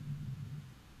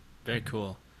 Very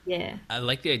cool. Yeah. I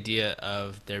like the idea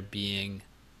of there being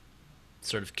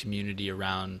sort of community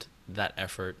around that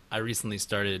effort. I recently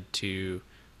started to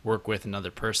work with another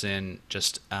person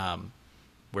just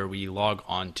where we log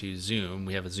on to Zoom.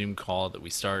 We have a Zoom call that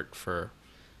we start for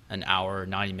an hour,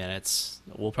 90 minutes.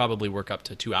 We'll probably work up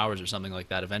to 2 hours or something like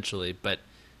that eventually, but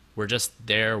we're just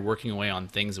there working away on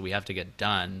things that we have to get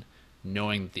done,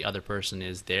 knowing that the other person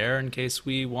is there in case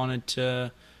we wanted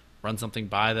to run something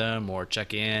by them or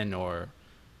check in or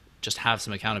just have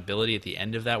some accountability at the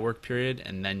end of that work period.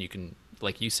 And then you can,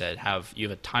 like you said, you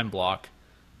have a time block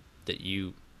that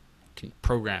you can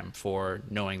program for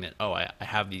knowing that, oh, I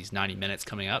have these 90 minutes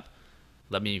coming up.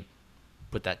 Let me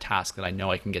put that task that I know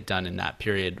I can get done in that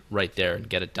period right there and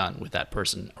get it done with that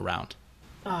person around.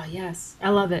 Oh, yes. I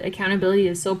love it. Accountability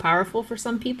is so powerful for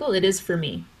some people. It is for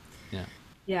me. Yeah.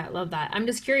 Yeah, I love that. I'm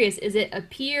just curious, is it a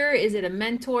peer? Is it a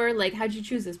mentor? Like, how'd you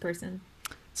choose this person?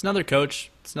 It's another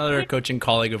coach. It's another coaching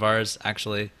colleague of ours,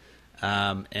 actually.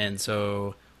 And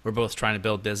so we're both trying to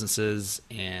build businesses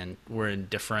and we're in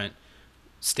different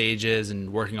stages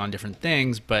and working on different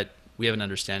things, but we have an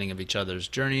understanding of each other's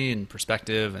journey and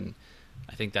perspective. And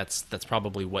I think that's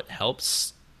probably what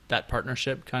helps that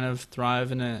partnership kind of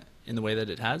thrive in the way that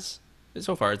it has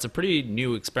so far. It's a pretty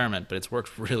new experiment, but it's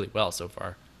worked really well so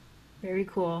far. Very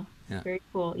cool. Yeah. Very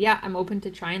cool. Yeah, I'm open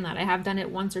to trying that. I have done it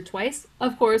once or twice,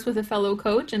 of course, with a fellow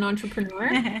coach and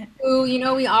entrepreneur who,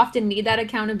 we often need that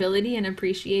accountability and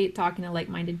appreciate talking to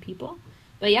like-minded people.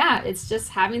 But yeah, it's just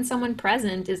having someone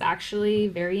present is actually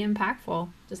very impactful.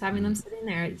 Just having them sitting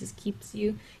there, it just keeps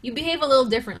you behave a little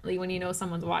differently when you know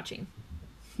someone's watching.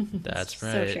 That's So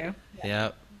right. true.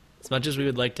 Yeah. As much as we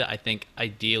would like to, I think,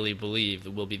 ideally believe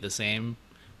that we'll be the same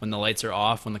when the lights are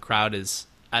off, when the crowd is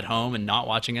at home and not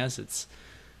watching us,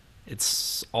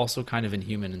 it's also kind of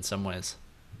inhuman in some ways.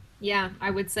 Yeah, I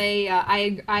would say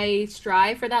I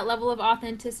strive for that level of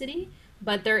authenticity,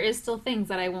 but there is still things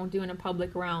that I won't do in a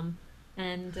public realm,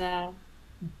 and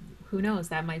who knows,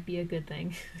 that might be a good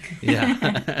thing.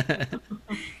 Yeah.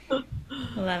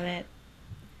 Love it.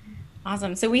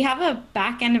 Awesome. So we have a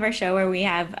back end of our show where we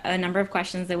have a number of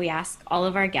questions that we ask all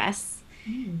of our guests.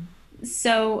 Mm.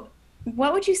 So,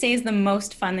 what would you say is the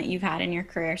most fun that you've had in your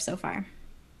career so far?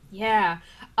 Yeah,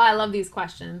 I love these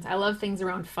questions. I love things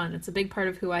around fun. It's a big part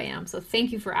of who I am. So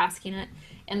thank you for asking it.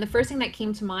 And the first thing that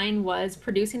came to mind was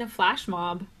producing a flash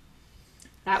mob.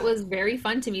 That was very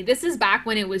fun to me. This is back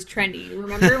when it was trendy.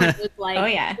 Remember when it was Oh,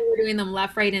 like yeah. people were doing them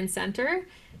left, right, and center?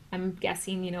 I'm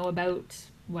guessing, about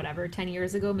whatever, 10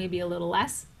 years ago, maybe a little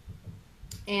less.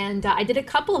 And I did a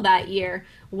couple that year.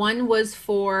 One was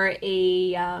for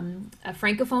a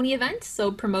Francophonie event,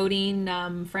 so promoting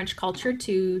French culture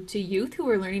to youth who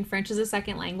were learning French as a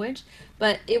second language.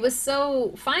 But it was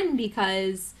so fun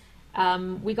because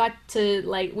we got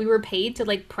to we were paid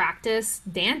to practice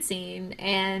dancing,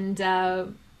 and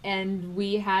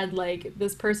we had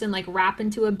this person rap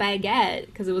into a baguette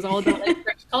because it was all about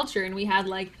French culture, and we had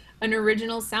an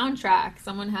original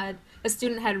soundtrack. A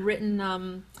student had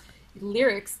written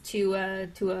lyrics to a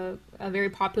very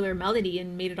popular melody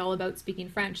and made it all about speaking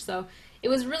French. So it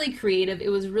was really creative. It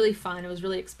was really fun. It was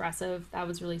really expressive. That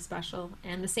was really special.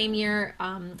 And the same year,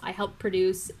 I helped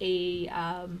produce a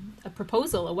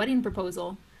proposal, a wedding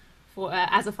proposal, for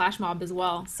as a flash mob as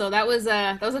well. So that was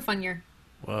a fun year.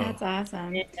 Whoa. That's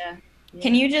awesome. Yeah.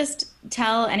 Can Yeah. you just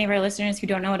tell any of our listeners who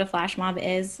don't know what a flash mob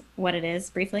is, what it is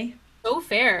briefly? So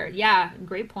fair. Yeah,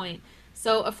 great point.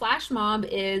 So a flash mob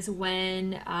is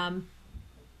when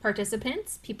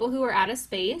participants, people who are at a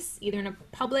space, either in a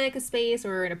public space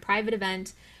or in a private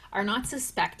event, are not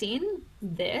suspecting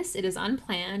this. It is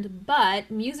unplanned, but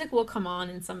music will come on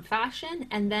in some fashion,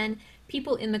 and then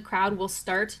people in the crowd will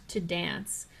start to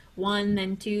dance. One,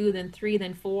 then two, then three,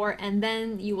 then four, and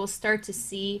then you will start to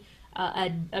see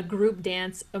a group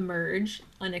dance emerge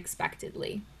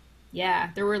unexpectedly. Yeah,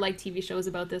 there were TV shows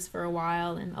about this for a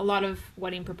while and a lot of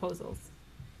wedding proposals.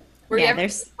 Were you Yeah, ever in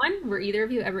there's, one? Were either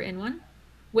of you ever in one?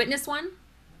 Witness one?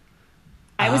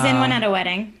 I was in one Uh, at a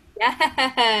wedding.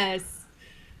 Yes.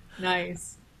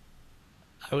 Nice.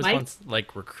 I was Mike? once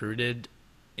recruited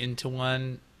into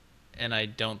one, and I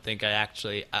don't think I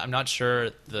actually. I'm not sure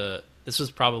the. This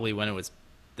was probably when it was.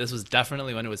 This was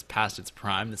definitely when it was past its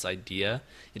prime. This idea,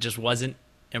 it just wasn't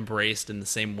embraced in the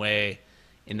same way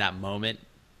in that moment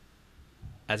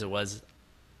as it was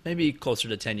maybe closer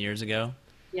to 10 years ago.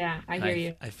 Yeah, I And hear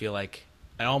you. I feel like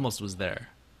I almost was there,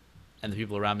 and the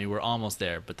people around me were almost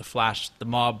there, but the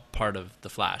mob part of the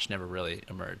Flash never really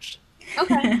emerged.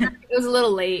 Okay. It was a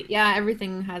little late. Yeah,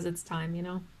 everything has its time.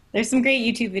 There's some great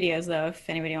YouTube videos though, if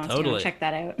anybody wants to go and Totally. check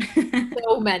that out.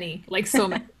 So many, so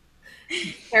many.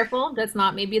 Careful, that's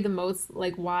not maybe the most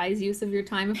wise use of your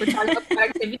time if we're talking about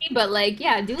productivity, but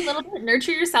yeah, do a little bit,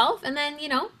 nurture yourself, and then,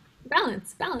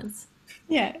 balance, balance.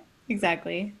 Yeah,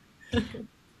 exactly. All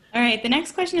right, the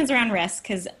next question is around risk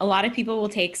because a lot of people will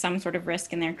take some sort of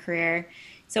risk in their career.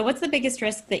 So, what's the biggest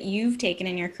risk that you've taken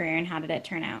in your career and how did it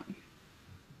turn out?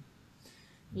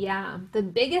 Yeah, the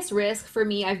biggest risk for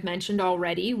me, I've mentioned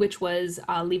already, which was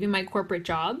leaving my corporate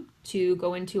job to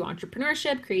go into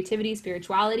entrepreneurship, creativity,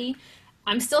 spirituality.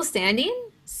 I'm still standing,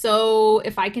 so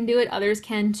if I can do it, others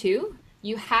can too.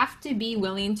 You have to be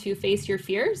willing to face your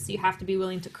fears. You have to be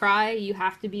willing to cry. You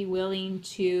have to be willing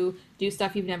to do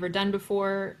stuff you've never done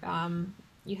before.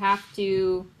 You have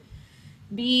to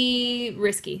be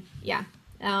risky. Yeah.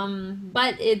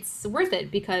 But it's worth it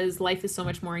because life is so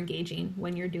much more engaging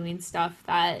when you're doing stuff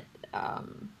that,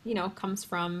 comes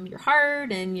from your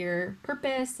heart and your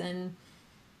purpose and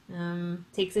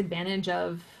takes advantage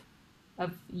of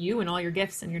you and all your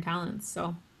gifts and your talents.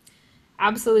 So,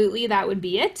 absolutely, that would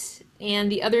be it.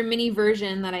 And the other mini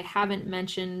version that I haven't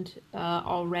mentioned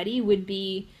already would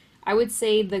be, I would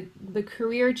say, the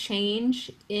career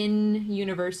change in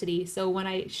university. So when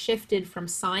I shifted from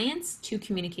science to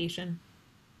communication,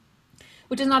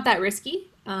 which is not that risky,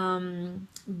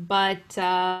 but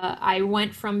I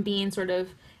went from being sort of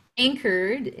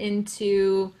anchored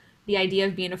into the idea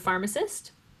of being a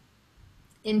pharmacist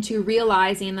into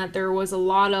realizing that there was a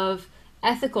lot of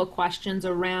ethical questions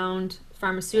around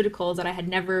pharmaceuticals that I had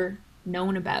never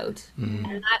known about. And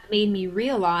that made me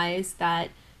realize that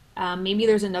maybe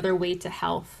there's another way to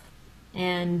health.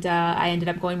 And I ended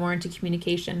up going more into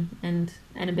communication and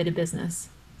a bit of business.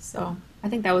 So I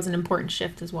think that was an important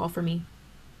shift as well for me.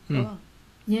 Cool.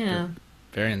 Yeah.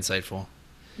 Very insightful.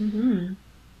 Hmm.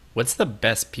 What's the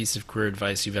best piece of career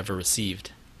advice you've ever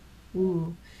received?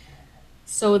 Ooh.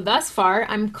 So thus far,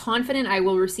 I'm confident I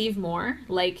will receive more,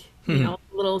 like,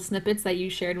 little snippets that you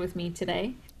shared with me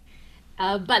today.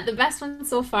 But the best one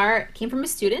so far came from a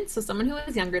student, so someone who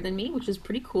was younger than me, which is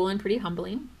pretty cool and pretty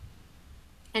humbling.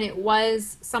 And it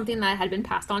was something that had been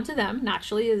passed on to them,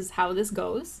 naturally, is how this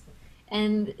goes.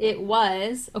 And it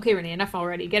was, okay, Renee, enough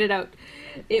already, get it out.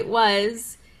 It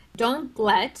was, don't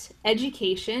let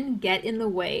education get in the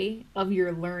way of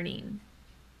your learning.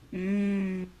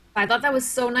 Mm. I thought that was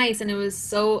so nice and it was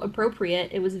so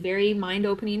appropriate. It was very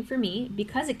mind-opening for me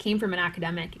because it came from an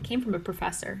academic. It came from a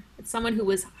professor. It's someone who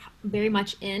was very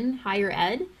much in higher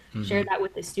ed, shared that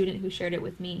with the student who shared it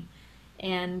with me.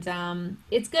 And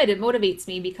it's good. It motivates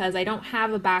me because I don't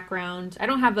have a background. I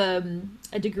don't have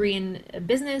a degree in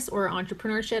business or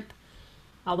entrepreneurship,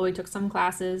 although I took some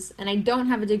classes, and I don't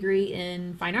have a degree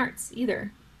in fine arts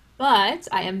either. But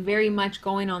I am very much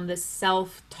going on this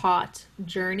self-taught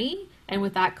journey, and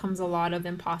with that comes a lot of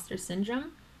imposter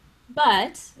syndrome.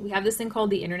 But we have this thing called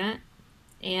the internet,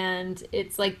 and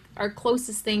it's like our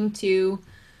closest thing to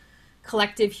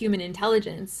collective human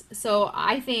intelligence. So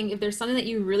I think if there's something that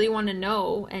you really want to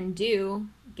know and do,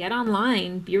 get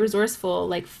online, be resourceful,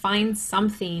 like find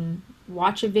something,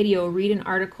 watch a video, read an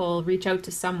article, reach out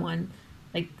to someone.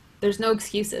 Like there's no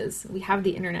excuses. We have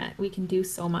the internet. We can do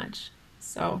so much.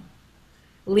 So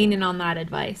lean in on that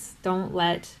advice. Don't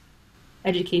let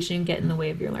education get in the way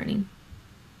of your learning.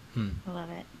 I love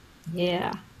it.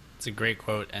 Yeah. It's a great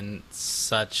quote and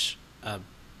such a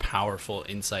powerful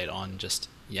insight on just,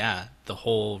 yeah, the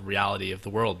whole reality of the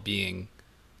world being,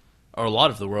 or a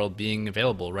lot of the world being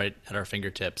available right at our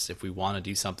fingertips if we want to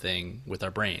do something with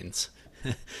our brains.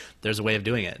 There's a way of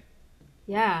doing it.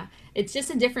 Yeah, it's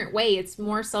just a different way. It's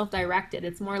more self-directed.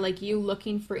 It's more like you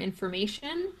looking for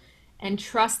information and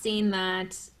trusting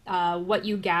that what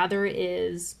you gather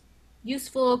is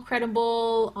useful,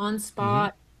 credible, on Hmm.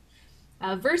 spot,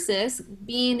 versus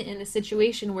being in a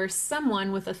situation where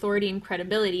someone with authority and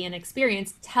credibility and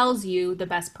experience tells you the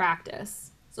best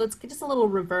practice. So it's just a little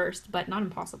reversed, but not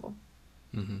impossible.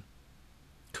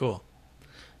 Cool.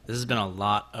 This has been a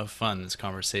lot of fun, this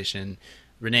conversation.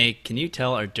 Renee, can you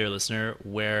tell our dear listener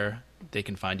where they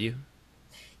can find you?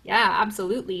 Yeah,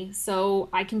 absolutely. So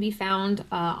I can be found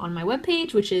on my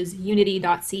webpage, which is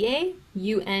unity.ca,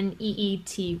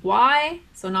 Uneety.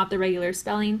 So not the regular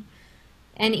spelling.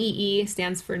 NEE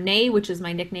stands for Nay, which is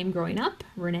my nickname growing up,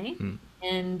 Renee.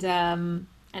 And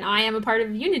I am a part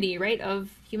of Unity, right, of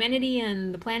humanity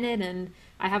and the planet, and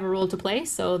I have a role to play.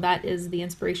 So that is the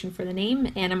inspiration for the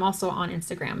name. And I'm also on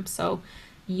Instagram. So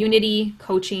Unity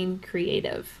Coaching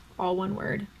Creative, all one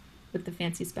word with the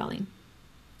fancy spelling.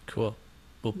 Cool.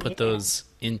 We'll put Yeah. those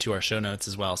into our show notes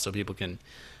as well so people can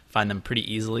find them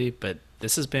pretty easily. But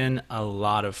this has been a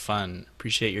lot of fun.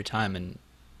 Appreciate your time and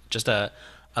just a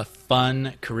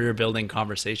fun career building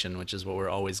conversation, which is what we're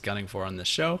always gunning for on this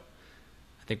show.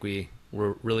 I think we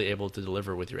were really able to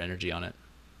deliver with your energy on it.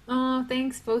 Oh,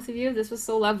 thanks, both of you. This was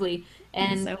so lovely.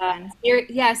 It was And so fun.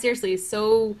 yeah, seriously,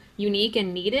 so unique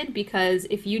and needed because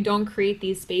if you don't create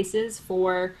these spaces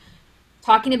for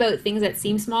talking about things that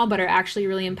seem small but are actually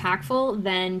really impactful,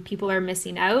 then people are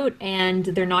missing out and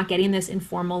they're not getting this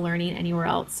informal learning anywhere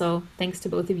else. So thanks to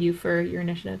both of you for your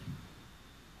initiative.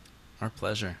 Our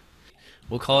pleasure.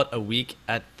 We'll call it a week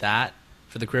at that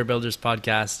for the Career Builders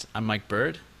podcast. I'm Mike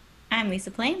Bird. I'm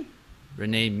Lisa Plain.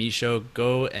 Renee Michaud,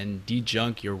 go and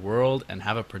de-junk your world and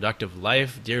have a productive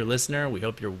life. Dear listener, we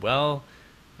hope you're well,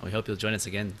 and we hope you'll join us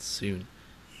again soon.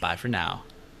 Bye for now.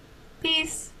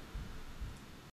 Peace.